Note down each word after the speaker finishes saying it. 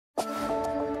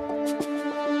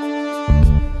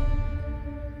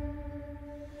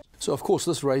So, of course,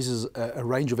 this raises a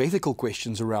range of ethical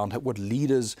questions around what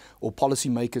leaders or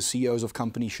policymakers, CEOs of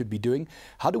companies should be doing.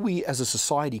 How do we as a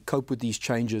society cope with these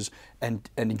changes and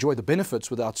enjoy the benefits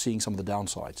without seeing some of the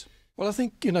downsides? Well, I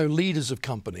think, leaders of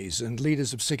companies and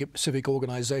leaders of civic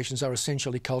organisations are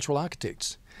essentially cultural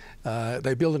architects.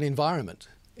 They build an environment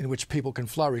in which people can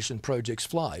flourish and projects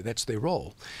fly. That's their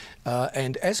role.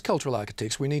 And as cultural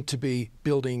architects, we need to be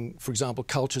building, for example,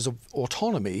 cultures of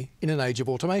autonomy in an age of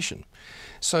automation.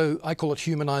 So I call it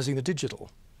humanising the digital,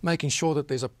 making sure that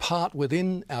there's a part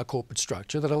within our corporate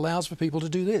structure that allows for people to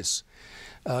do this.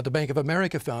 The Bank of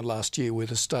America found last year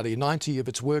with a study, 90 of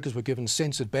its workers were given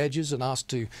censored badges and asked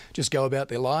to just go about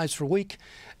their lives for a week.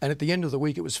 And at the end of the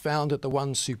week, it was found that the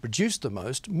ones who produced the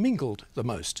most mingled the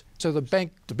most. So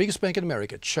the biggest bank in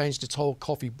America, changed its whole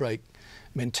coffee break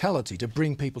mentality to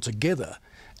bring people together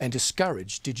and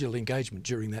discourage digital engagement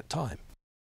during that time.